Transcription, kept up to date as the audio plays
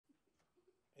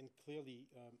and clearly,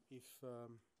 if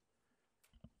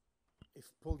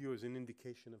polio is an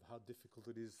indication of how difficult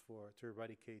it is to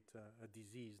eradicate a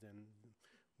disease, then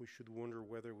we should wonder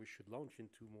whether we should launch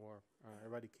into more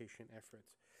eradication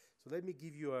efforts. So let me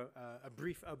give you a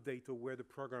brief update of where the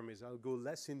program is. I'll go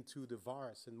less into the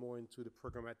virus and more into the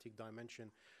programmatic dimension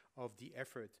of the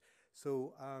effort.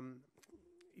 So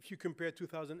if you compare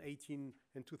 2018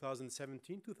 and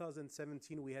 2017,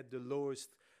 2017 we had the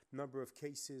lowest number of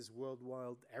cases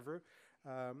worldwide ever,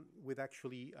 with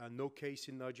actually no case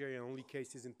in Nigeria, only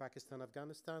cases in Pakistan,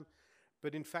 Afghanistan.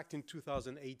 But in fact, in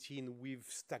 2018, we've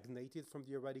stagnated from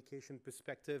the eradication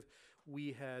perspective.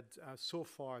 We had so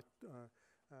far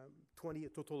a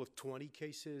total of 20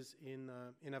 cases in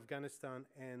Afghanistan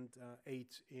and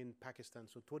 8 in Pakistan.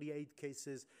 So 28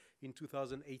 cases in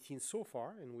 2018 so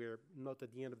far, and we're not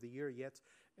at the end of the year yet,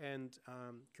 and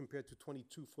compared to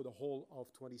 22 for the whole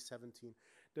of 2017.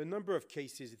 The number of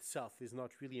cases itself is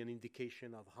not really an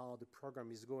indication of how the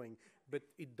program is going, but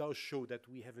it does show that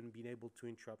we haven't been able to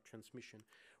interrupt transmission.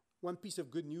 One piece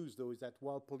of good news, though, is that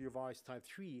wild poliovirus type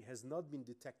 3 has not been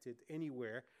detected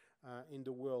anywhere in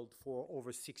the world for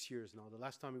over 6 years now. The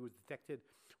last time it was detected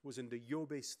was in the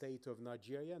Yobe state of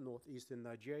Nigeria, northeastern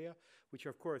Nigeria, which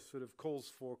of course sort of calls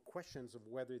for questions of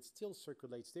whether it still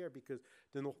circulates there, because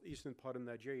the northeastern part of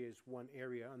Nigeria is one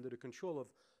area under the control of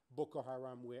Boko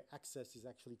Haram where access is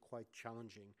actually quite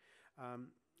challenging.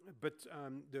 But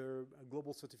the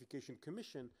Global Certification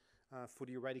Commission for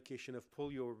the eradication of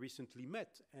polio recently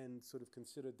met and sort of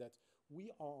considered that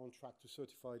we are on track to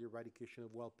certify the eradication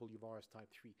of wild poliovirus type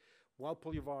 3. Wild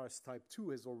poliovirus type 2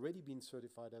 has already been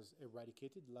certified as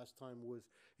eradicated. The last time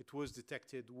it was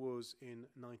detected was in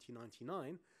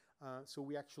 1999. So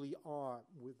we actually are,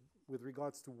 with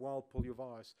regards to wild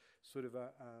poliovirus, sort of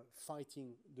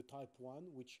fighting the type 1,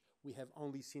 which we have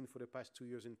only seen for the past 2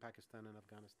 years in Pakistan and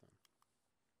Afghanistan.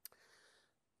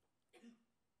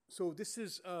 So this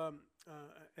is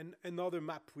another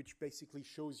map which basically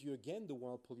shows you again the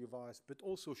wild poliovirus, but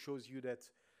also shows you that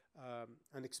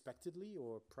unexpectedly,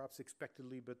 or perhaps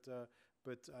expectedly, but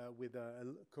with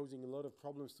causing a lot of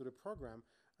problems to the program,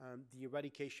 the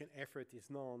eradication effort is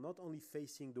now not only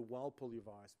facing the wild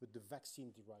poliovirus, but the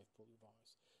vaccine-derived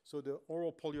poliovirus. So the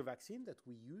oral polio vaccine that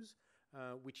we use,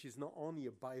 which is not only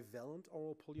a bivalent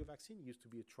oral polio vaccine, it used to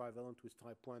be a trivalent with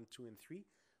type 1, 2, and 3.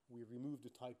 We removed the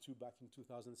type 2 back in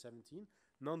 2017.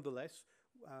 Nonetheless,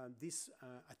 this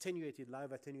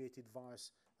live attenuated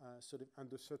virus, sort of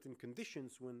under certain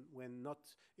conditions, when not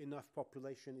enough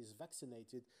population is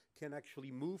vaccinated, can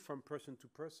actually move from person to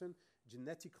person,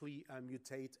 genetically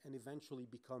mutate, and eventually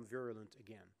become virulent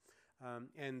again.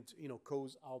 And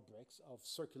cause outbreaks of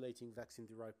circulating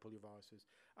vaccine-derived polioviruses.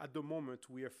 At the moment,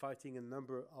 we are fighting a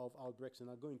number of outbreaks, and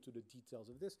I'll go into the details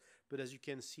of this. But as you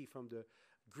can see from the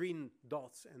green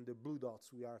dots and the blue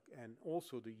dots, and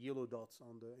also the yellow dots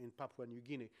in Papua New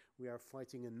Guinea, we are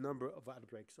fighting a number of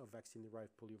outbreaks of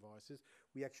vaccine-derived polioviruses.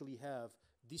 We actually have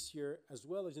this year, as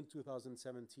well as in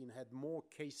 2017, had more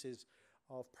cases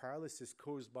of paralysis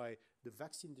caused by the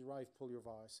vaccine-derived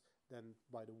poliovirus than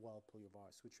by the wild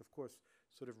poliovirus, which of course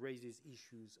sort of raises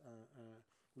issues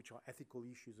which are ethical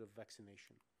issues of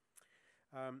vaccination.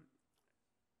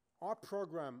 Our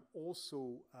program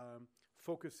also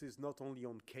focuses not only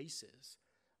on cases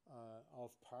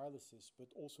of paralysis, but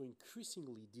also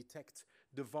increasingly detect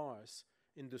the virus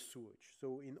in the sewage.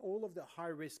 So in all of the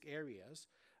high-risk areas,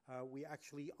 we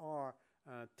actually are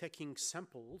taking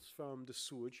samples from the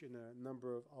sewage in a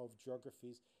number of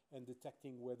geographies and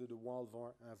detecting whether the wild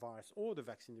virus or the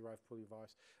vaccine-derived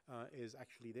poliovirus is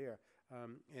actually there.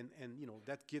 And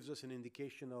that gives us an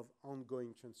indication of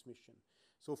ongoing transmission.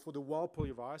 So for the wild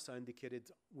poliovirus, I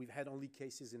indicated we've had only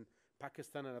cases in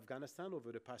Pakistan and Afghanistan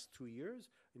over the past 2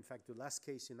 years. In fact, the last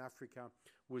case in Africa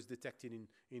was detected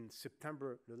in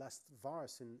September. The last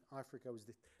virus in Africa was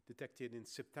detected in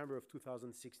September of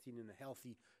 2016 in a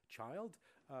healthy child.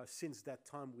 Since that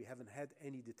time, we haven't had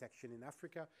any detection in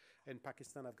Africa, and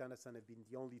Pakistan and Afghanistan have been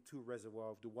the only 2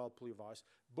 reservoirs of the wild poliovirus,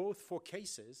 both for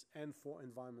cases and for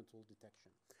environmental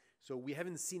detection. So we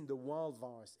haven't seen the wild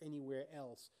virus anywhere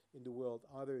else in the world,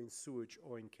 either in sewage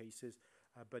or in cases,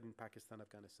 but in Pakistan,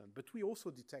 Afghanistan. But we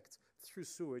also detect through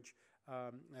sewage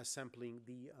sampling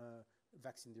the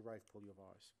vaccine-derived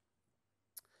poliovirus.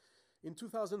 In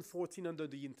 2014, under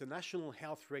the International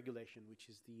Health Regulation, which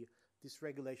is this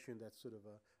regulation that sort of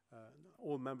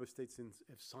all member states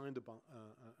have signed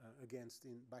against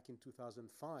back in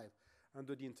 2005,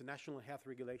 under the International Health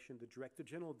Regulation, the Director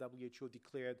General of WHO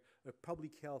declared a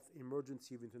public health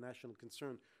emergency of international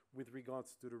concern with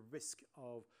regards to the risk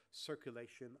of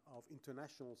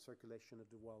international circulation of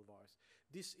the wild virus.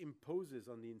 This imposes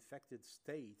on the infected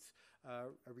states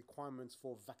requirements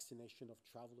for vaccination of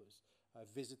travelers,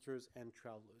 visitors and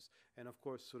travelers, and of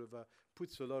course sort of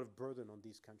puts a lot of burden on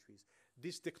these countries.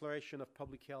 This declaration of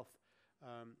public health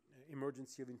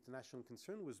emergency of international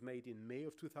concern was made in May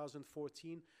of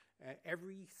 2014.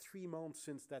 Every 3 months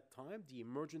since that time, the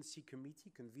emergency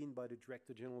committee convened by the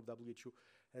Director General of WHO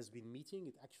has been meeting.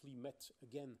 It actually met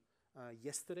again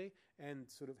yesterday and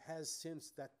sort of has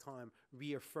since that time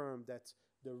reaffirmed that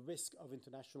the risk of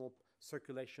international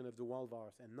circulation of the wild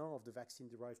virus and now of the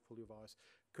vaccine-derived poliovirus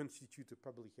constitute a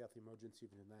public health emergency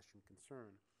of international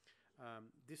concern.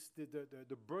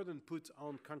 The burden put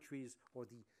on countries, or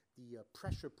the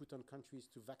pressure put on countries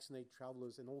to vaccinate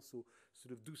travelers and also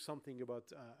sort of do something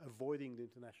about avoiding the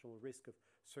international risk of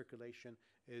circulation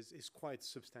is quite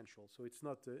substantial. So it's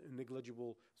not a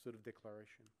negligible sort of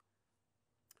declaration.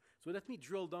 So let me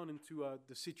drill down into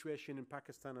the situation in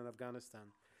Pakistan and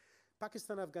Afghanistan.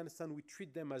 Pakistan and Afghanistan, we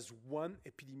treat them as one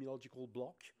epidemiological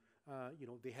block.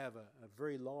 They have a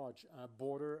very large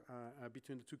border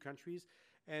between the two countries.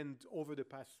 And over the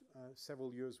past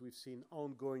several years, we've seen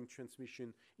ongoing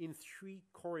transmission in 3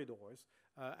 corridors,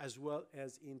 as well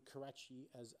as in Karachi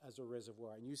as a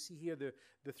reservoir. And you see here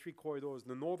the 3 corridors,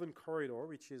 the northern corridor,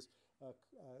 which is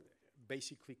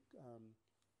basically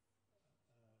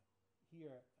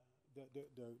here,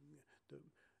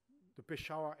 the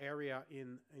Peshawar area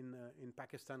in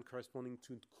Pakistan, corresponding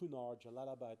to Kunar,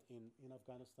 Jalalabad in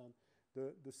Afghanistan.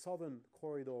 The southern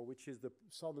corridor, which is the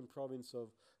southern province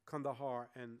of Kandahar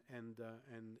and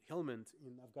Helmand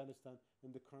in Afghanistan,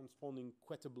 and the corresponding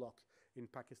Quetta block in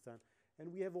Pakistan.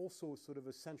 And we have also sort of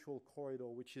a central corridor,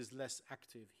 which is less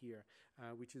active here,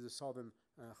 which is the southern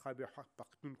Khyber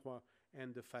Pakhtunkhwa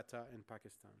and the Fatah in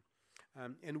Pakistan.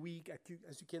 And we,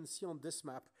 as you can see on this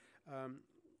map,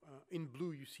 in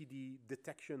blue you see the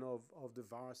detection of the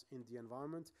virus in the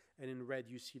environment, and in red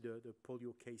you see the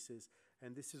polio cases,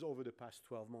 and this is over the past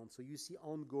 12 months. So you see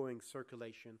ongoing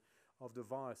circulation of the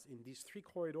virus in these 3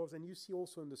 corridors, and you see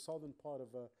also in the southern part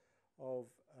of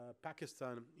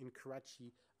Pakistan, in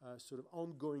Karachi, sort of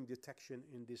ongoing detection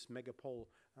in this megapole,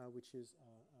 which is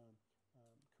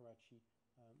Karachi,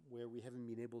 where we haven't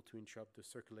been able to interrupt the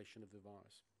circulation of the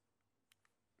virus.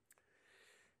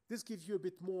 This gives you a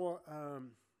bit more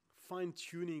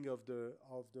fine-tuning of the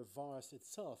virus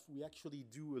itself. We actually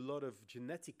do a lot of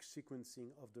genetic sequencing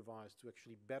of the virus to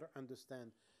actually better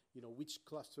understand, which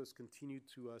clusters continue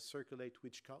to circulate,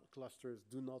 which clusters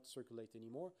do not circulate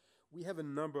anymore. We have a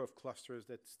number of clusters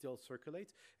that still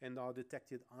circulate and are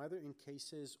detected either in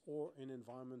cases or in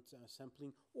environment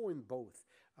sampling, or in both.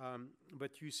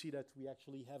 But you see that we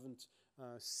actually haven't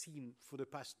seen, for the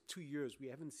past 2 years, we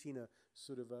haven't seen a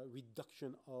sort of a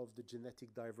reduction of the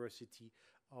genetic diversity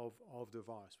of the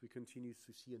virus. We continue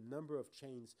to see a number of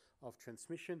chains of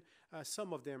transmission.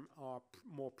 Some of them are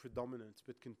more predominant,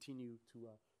 but continue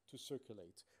to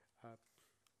circulate.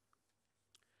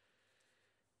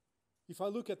 If I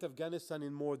look at Afghanistan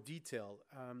in more detail,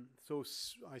 so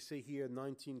I say here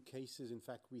 19 cases. In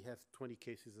fact, we have 20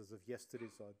 cases as of yesterday,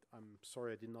 so I'm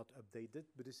sorry I did not update it,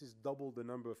 but this is double the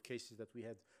number of cases that we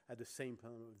had at the same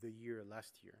time of the year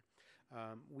last year.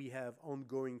 We have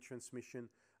ongoing transmission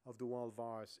of the wild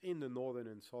virus in the northern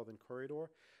and southern corridor.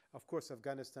 Of course,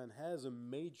 Afghanistan has a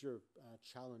major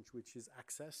challenge, which is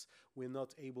access. We're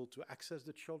not able to access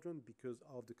the children because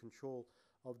of the control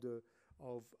of the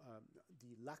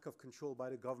lack of control by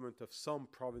the government of some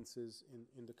provinces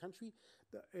in the country.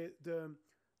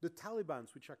 The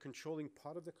Taliban, which are controlling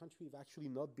part of the country, have actually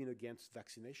not been against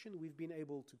vaccination. We've been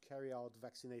able to carry out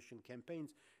vaccination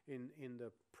campaigns in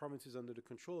the provinces under the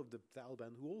control of the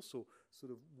Taliban, who also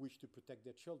sort of wish to protect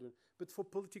their children. But for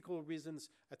political reasons,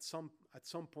 at some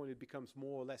point it becomes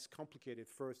more or less complicated,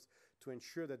 first to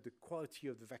ensure that the quality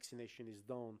of the vaccination is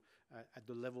done at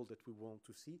the level that we want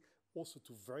to see, also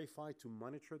to verify, to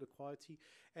monitor the quality.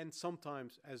 And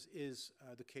sometimes, as is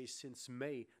the case since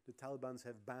May, the Taliban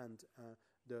have banned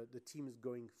the teams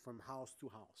going from house to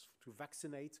house. To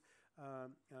vaccinate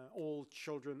all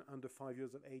children under 5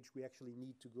 years of age, we actually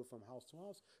need to go from house to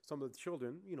house. Some of the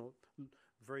children,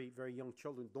 very, very young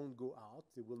children, don't go out.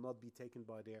 They will not be taken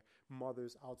by their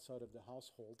mothers outside of the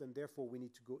household, and therefore we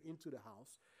need to go into the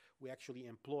house. We actually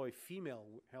employ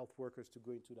female health workers to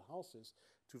go into the houses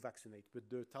to vaccinate. But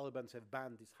the Taliban have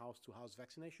banned this house-to-house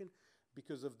vaccination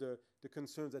because of the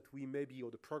concerns that we may be,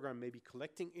 or the program may be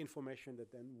collecting information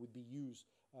that then would be used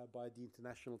by the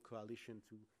international coalition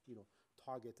to,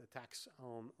 target attacks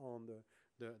on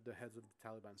the heads of the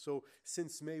Taliban. So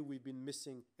since May, we've been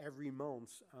missing every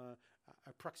month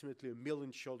approximately 1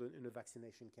 million children in the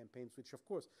vaccination campaigns, which of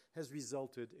course has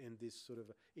resulted in this sort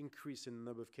of increase in the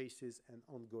number of cases and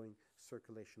ongoing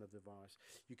circulation of the virus.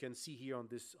 You can see here on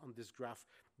this graph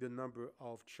the number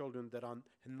of children that have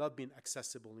not been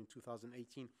accessible in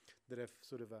 2018 that have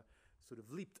sort of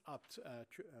leaped up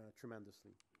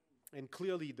tremendously. And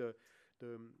clearly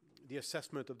the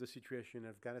assessment of the situation in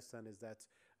Afghanistan is that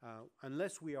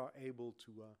unless we are able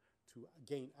to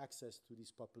gain access to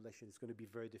this population, it's going to be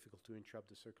very difficult to interrupt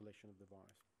the circulation of the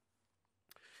virus.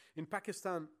 In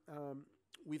Pakistan,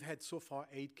 we've had so far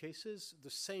 8 cases, the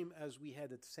same as we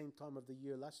had at the same time of the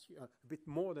year last year, a bit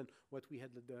more than what we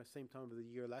had at the same time of the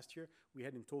year last year. We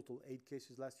had in total 8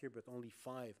 cases last year, but only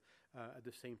 5 at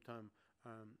the same time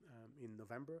in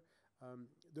November.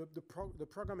 The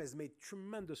program has made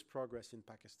tremendous progress in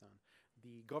Pakistan.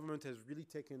 The government has really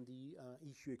taken the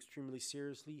issue extremely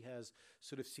seriously, has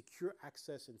sort of secure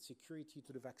access and security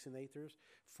to the vaccinators.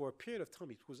 For a period of time,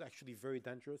 it was actually very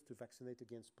dangerous to vaccinate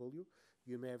against polio.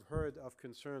 You may have heard of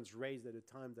concerns raised at the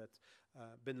time that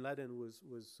bin Laden was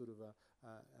sort of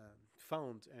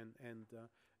found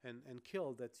and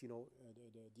killed, that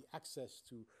the access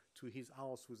to his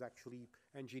house was actually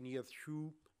engineered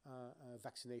through a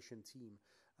vaccination team.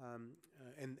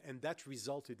 And that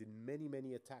resulted in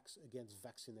many attacks against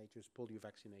vaccinators, polio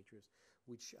vaccinators,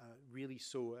 which really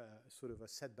saw sort of a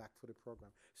setback for the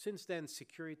program. Since then,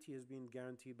 security has been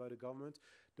guaranteed by the government.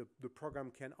 The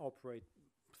program can operate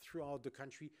throughout the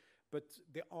country, but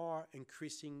there are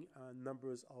increasing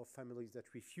numbers of families that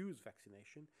refuse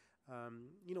vaccination,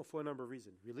 for a number of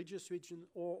reasons, religious reasons,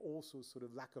 or also sort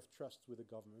of lack of trust with the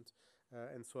government,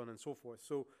 and so on and so forth.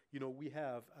 So, we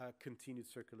have continued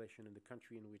circulation in the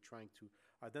country, and we're trying to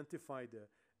identify the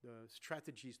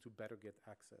strategies to better get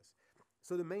access.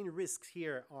 So the main risks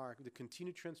here are the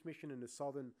continued transmission in the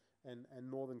southern and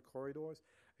northern corridors.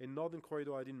 In northern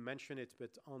corridor, I didn't mention it,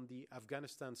 but on the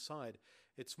Afghanistan side,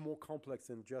 it's more complex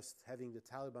than just having the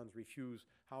Taliban refuse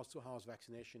house-to-house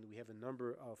vaccination. We have a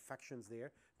number of factions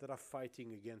there that are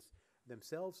fighting against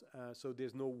themselves. So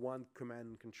there's no one command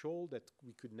and control that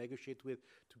we could negotiate with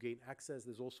to gain access.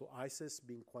 There's also ISIS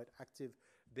being quite active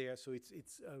there. So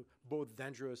it's both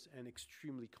dangerous and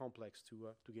extremely complex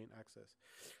to gain access.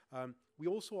 We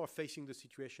also are facing the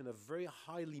situation of very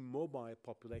highly mobile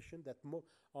population that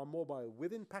are mobile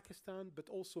within Pakistan, but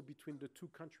also between the two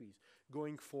countries,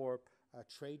 going for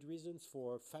trade reasons,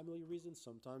 for family reasons.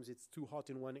 Sometimes it's too hot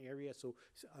in one area, so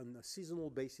on a seasonal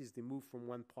basis, they move from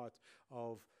one part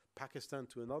of Pakistan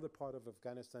to another part of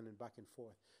Afghanistan and back and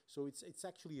forth. So it's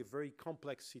actually a very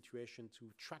complex situation to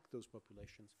track those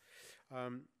populations.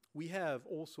 We have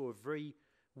also a very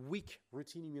weak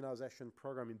routine immunization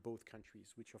program in both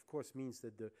countries, which of course means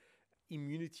that the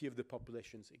immunity of the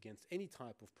populations against any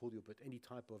type of polio, but any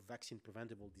type of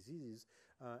vaccine-preventable diseases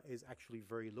is actually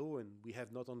very low. And we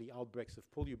have not only outbreaks of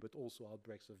polio, but also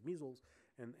outbreaks of measles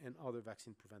and other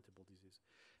vaccine-preventable diseases.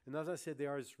 And as I said,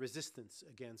 there is resistance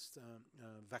against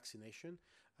vaccination.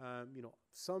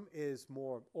 Some is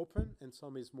more open and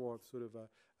some is more sort of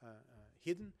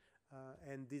hidden.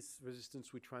 And this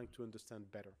resistance we're trying to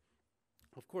understand better.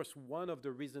 Of course, one of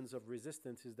the reasons of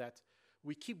resistance is that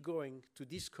we keep going to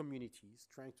these communities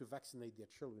trying to vaccinate their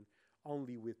children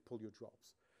only with polio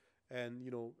drops. And,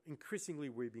 increasingly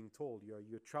we're being told,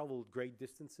 you traveled great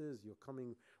distances, you're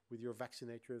coming with your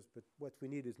vaccinators, but what we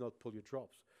need is not polio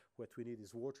drops. What we need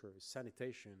is water, is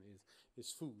sanitation, is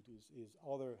food, is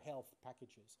other health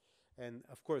packages. And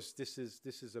of course, this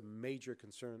is a major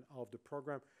concern of the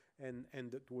program,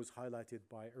 and that was highlighted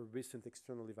by a recent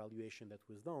external evaluation that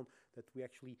was done, that we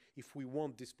actually, if we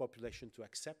want this population to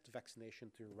accept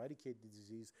vaccination to eradicate the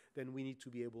disease, then we need to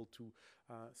be able to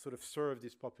sort of serve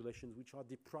these populations which are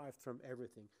deprived from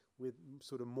everything with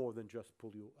sort of more than just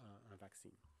polio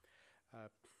vaccine.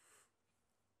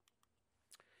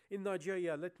 In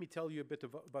Nigeria, let me tell you a bit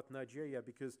about Nigeria,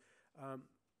 because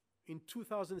in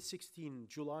 2016,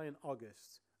 July and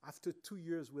August, after 2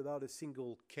 years without a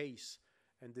single case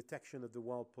and detection of the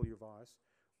wild polio virus,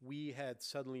 we had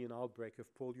suddenly an outbreak of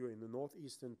polio in the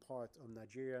northeastern part of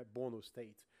Nigeria, Borno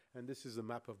State. And this is a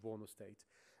map of Borno State.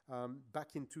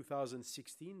 Back in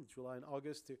 2016, July and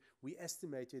August, we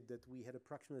estimated that we had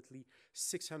approximately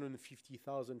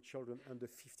 650,000 children under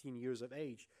 15 years of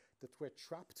age that were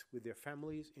trapped with their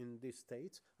families in this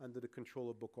state under the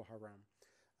control of Boko Haram.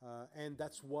 And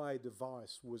that's why the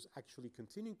virus was actually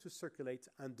continuing to circulate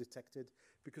undetected,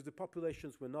 because the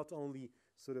populations were not only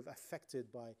sort of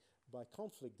affected by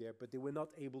conflict there, but they were not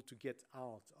able to get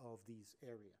out of these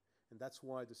areas. And that's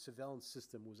why the surveillance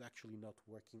system was actually not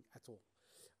working at all.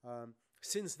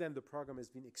 Since then, the program has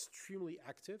been extremely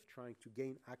active, trying to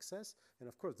gain access. And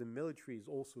of course, the military is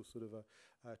also sort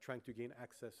of trying to gain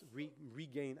access,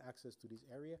 regain access to this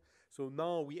area. So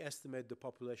now we estimate the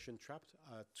population trapped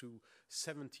to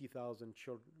 70,000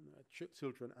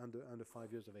 children under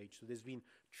 5 years of age. So there's been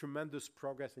tremendous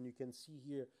progress, and you can see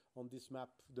here on this map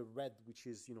the red, which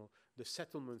is the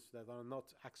settlements that are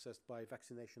not accessed by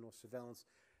vaccination or surveillance,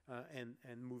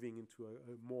 and moving into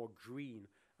a more green.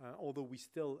 Although we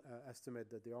still estimate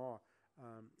that there are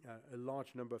a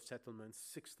large number of settlements,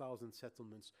 6,000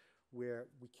 settlements, where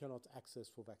we cannot access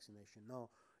for vaccination. Now,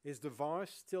 is the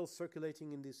virus still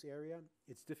circulating in this area?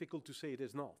 It's difficult to say it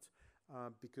is not,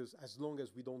 because as long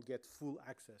as we don't get full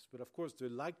access. But of course, the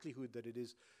likelihood that it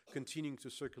is continuing to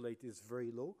circulate is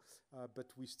very low, but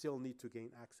we still need to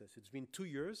gain access. It's been 2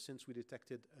 years since we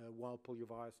detected wild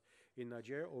poliovirus in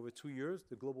Nigeria. Over 2 years,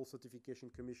 the Global Certification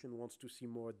Commission wants to see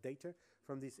more data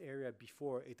from this area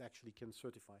before it actually can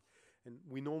certify. And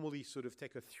we normally sort of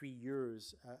take 3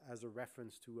 years as a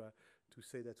reference to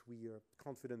say that we are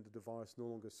confident that the virus no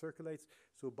longer circulates.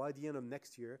 So by the end of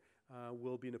next year,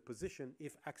 we'll be in a position,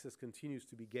 if access continues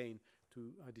to be gained,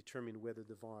 to determine whether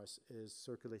the virus is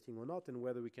circulating or not and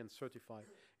whether we can certify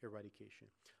eradication.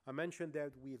 I mentioned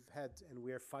that we've had, and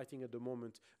we are fighting at the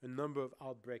moment, a number of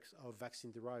outbreaks of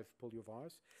vaccine-derived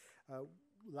poliovirus.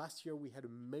 Last year, we had a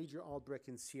major outbreak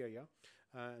in Syria.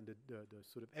 The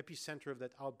sort of epicenter of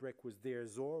that outbreak was Deir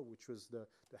Zor, which was the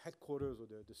headquarters or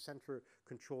the center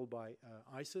controlled by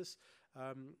ISIS.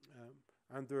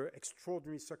 Under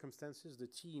extraordinary circumstances, the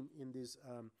team in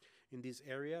this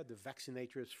area, the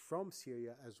vaccinators from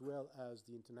Syria, as well as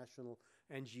the international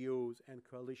NGOs and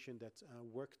coalition that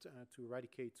worked to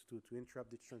eradicate, to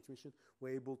interrupt this transmission, were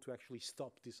able to actually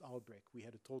stop this outbreak. We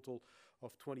had a total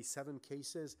of 27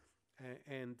 cases.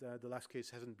 And the last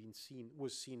case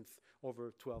was seen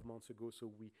over 12 months ago,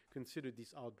 so we consider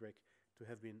this outbreak to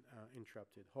have been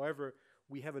interrupted. However,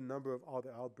 we have a number of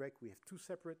other outbreaks. We have 2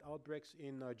 separate outbreaks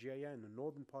in Nigeria, in the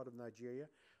northern part of Nigeria,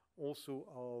 also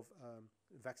of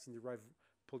vaccine-derived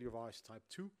poliovirus type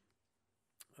 2.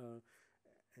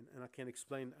 And I can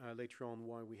explain later on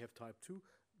why we have type 2.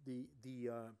 The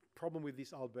problem with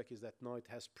this outbreak is that now it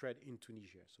has spread in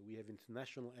Tunisia. So we have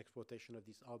international exportation of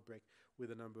this outbreak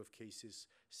with a number of cases,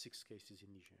 6 cases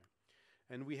in Niger.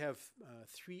 And we have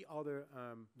 3 other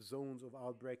zones of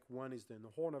outbreak. One is in the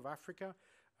Horn of Africa,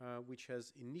 which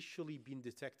has initially been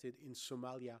detected in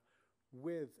Somalia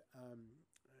with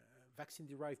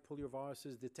vaccine-derived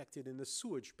polioviruses detected in the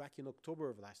sewage back in October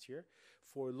of last year.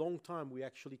 For a long time, we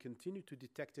actually continued to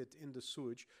detect it in the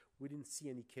sewage. We didn't see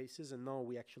any cases, and now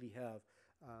we actually have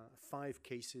 5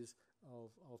 cases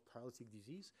of paralytic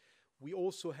disease. We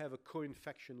also have a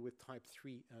co-infection with type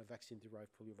 3 vaccine-derived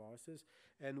polioviruses,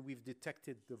 and we've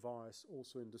detected the virus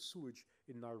also in the sewage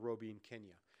in Nairobi in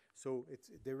Kenya. So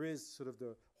there is sort of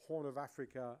the Horn of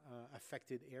Africa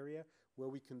affected area where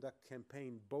we conduct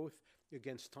campaign both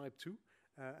against type 2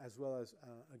 as well as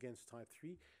against type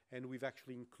 3, and we've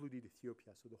actually included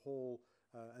Ethiopia. So the whole,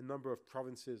 a number of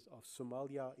provinces of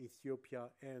Somalia, Ethiopia,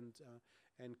 and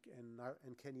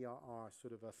Kenya are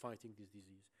sort of fighting this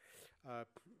disease.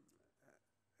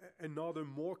 Another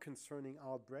more concerning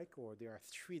outbreak, or there are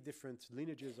 3 different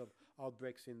lineages of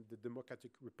outbreaks in the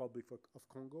Democratic Republic of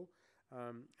Congo.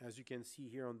 As you can see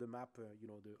here on the map,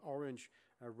 the orange,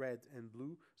 red, and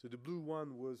blue. So the blue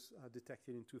one was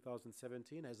detected in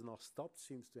 2017, has now stopped,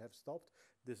 seems to have stopped.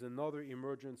 There's another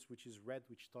emergence, which is red,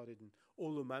 which started in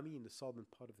Olomami in the southern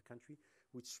part of the country,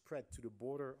 which spread to the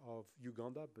border of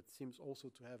Uganda, but seems also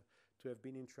to have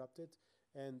been interrupted.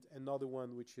 And another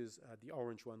one, which is the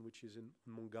orange one, which is in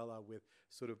Mongala with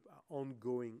sort of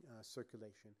ongoing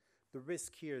circulation. The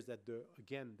risk here is that,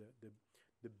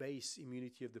 the base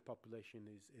immunity of the population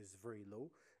is very low,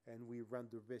 and we run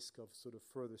the risk of sort of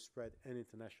further spread and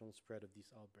international spread of this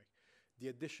outbreak. The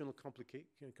additional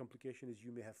complication is,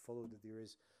 you may have followed, that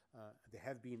there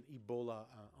have been Ebola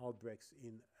outbreaks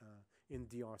in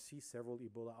DRC, several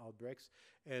Ebola outbreaks,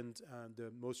 and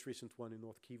the most recent one in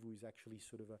North Kivu is actually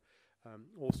sort of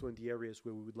also in the areas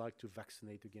where we would like to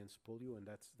vaccinate against polio, and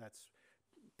that's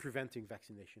preventing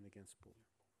vaccination against polio.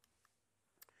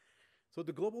 So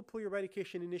the Global Polio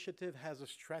Eradication Initiative has a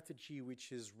strategy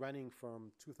which is running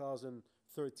from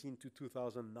 2013 to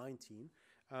 2019.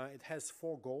 It has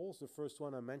 4 goals. The first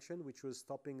one I mentioned, which was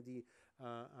stopping the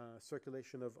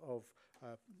circulation of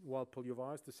wild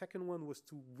poliovirus. The second one was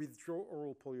to withdraw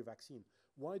oral polio vaccine.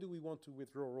 Why do we want to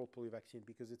withdraw oral polio vaccine?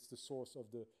 Because it's the source of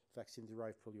the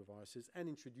vaccine-derived polioviruses, and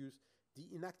introduce the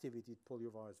inactivated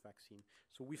poliovirus vaccine.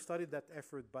 So we started that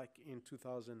effort back in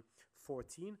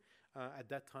 2014. At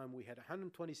that time, we had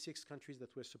 126 countries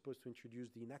that were supposed to introduce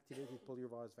the inactivated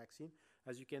poliovirus vaccine.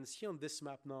 As you can see on this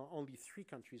map now, only 3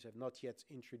 countries have not yet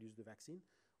introduced the vaccine.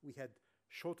 We had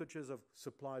shortages of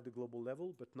supply at the global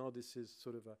level, but now this is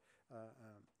sort of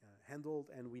handled,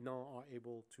 and we now are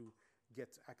able to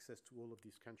get access to all of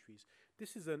these countries.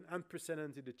 This is an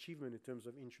unprecedented achievement in terms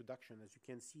of introduction. As you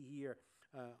can see here,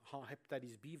 how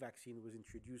hepatitis B vaccine was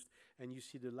introduced, and you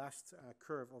see the last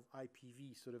curve of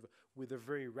IPV sort of with a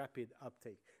very rapid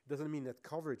uptake. Doesn't mean that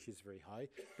coverage is very high,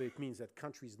 but it means that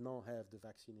countries now have the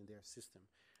vaccine in their system.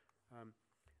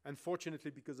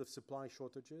 Unfortunately, because of supply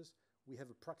shortages, we have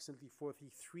approximately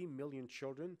 43 million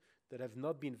children that have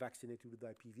not been vaccinated with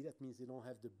IPV. That means they don't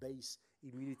have the base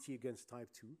immunity against type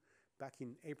 2. Back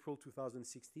in April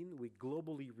 2016, we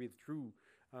globally withdrew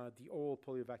the oral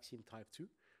polio vaccine type 2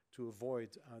 to avoid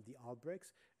the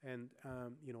outbreaks. And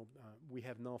we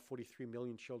have now 43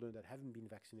 million children that haven't been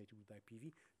vaccinated with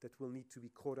IPV that will need to be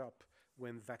caught up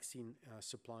when vaccine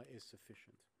supply is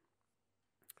sufficient.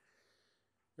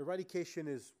 Eradication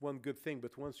is one good thing,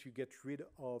 but once you get rid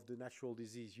of the natural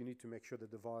disease, you need to make sure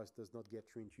that the virus does not get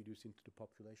reintroduced into the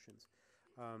populations.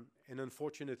 And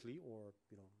unfortunately, or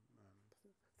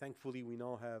thankfully, we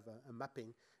now have a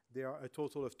mapping. There are a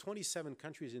total of 27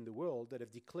 countries in the world that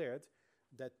have declared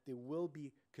that they will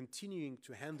be continuing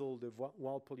to handle the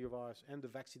wild poliovirus and the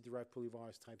vaccine-derived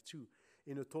poliovirus type 2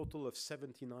 in a total of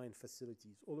 79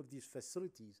 facilities. All of these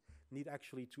facilities need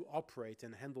actually to operate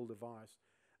and handle the virus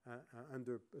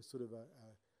under a sort of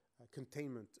a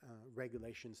containment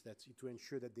regulations to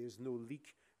ensure that there's no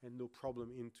leak and no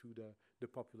problem into the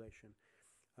population.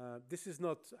 This is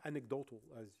not anecdotal,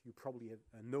 as you probably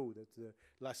know that the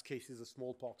last cases of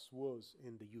smallpox was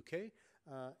in the UK.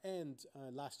 And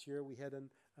last year we had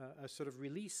a sort of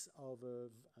release of a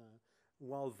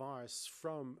wild virus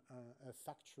from a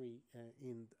factory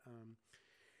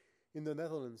in the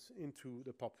Netherlands into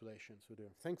the population. So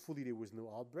thankfully there was no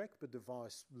outbreak, but the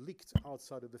virus leaked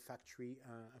outside of the factory,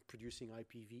 producing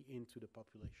IPV into the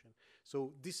population.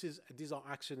 So these are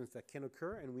accidents that can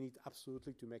occur, and we need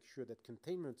absolutely to make sure that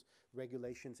containment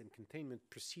regulations and containment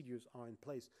procedures are in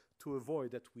place to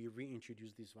avoid that we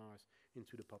reintroduce this virus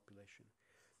into the population.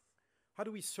 How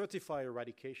do we certify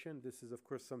eradication? This is, of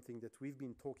course, something that we've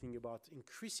been talking about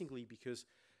increasingly, because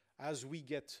as we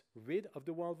get rid of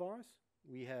the wild virus,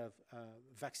 we have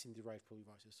vaccine-derived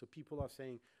polioviruses. So people are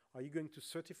saying, are you going to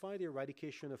certify the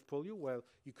eradication of polio? Well,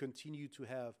 you continue to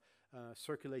have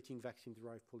circulating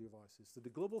vaccine-derived polioviruses. So the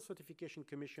Global Certification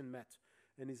Commission met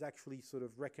and is actually sort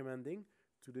of recommending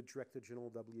to the Director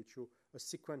General WHO a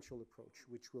sequential approach,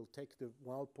 which will take the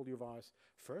wild poliovirus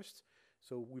first.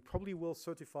 So we probably will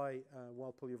certify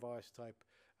wild poliovirus type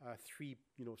 3,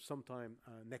 sometime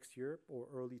next year or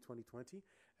early 2020.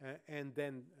 And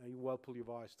then wild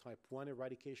poliovirus type 1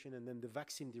 eradication, and then the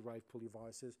vaccine-derived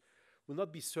polioviruses will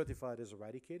not be certified as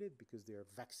eradicated because they are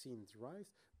vaccine-derived,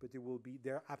 but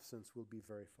their absence will be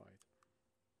verified.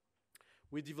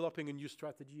 We're developing a new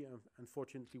strategy.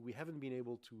 Unfortunately, we haven't been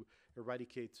able to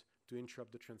eradicate, to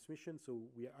interrupt the transmission, so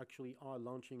we actually are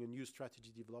launching a new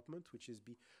strategy development, which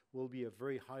will be a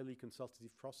very highly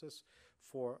consultative process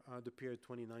for the period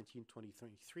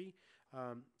 2019-2023.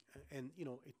 And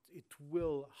it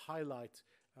will highlight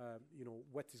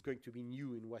what is going to be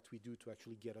new in what we do to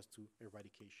actually get us to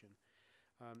eradication.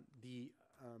 The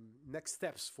next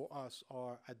steps for us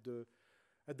are at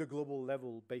the global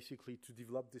level, basically to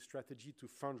develop this strategy, to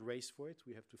fundraise for it.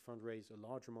 We have to fundraise a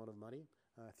large amount of money.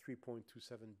 $3.27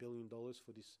 billion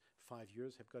for these 5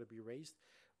 years have got to be raised.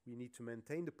 We need to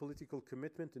maintain the political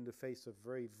commitment in the face of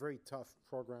very, very tough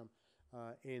program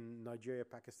in Nigeria,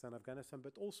 Pakistan, Afghanistan,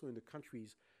 but also in the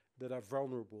countries that are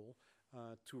vulnerable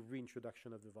to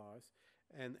reintroduction of the virus.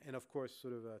 And of course,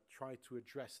 sort of try to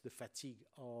address the fatigue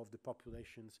of the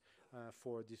populations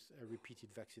for this repeated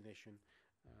vaccination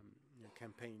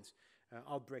campaigns.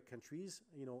 Outbreak countries,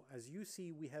 as you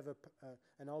see, we have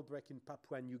an outbreak in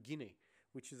Papua New Guinea,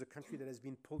 which is a country that has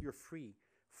been polio-free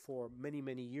for many,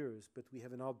 many years, but we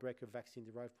have an outbreak of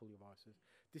vaccine-derived polioviruses.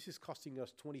 This is costing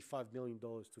us $25 million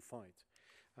to fight.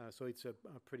 So it's a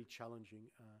pretty challenging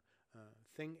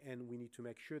thing, and we need to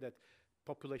make sure that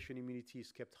population immunity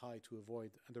is kept high to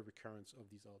avoid the recurrence of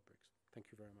these outbreaks. Thank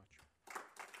you very much.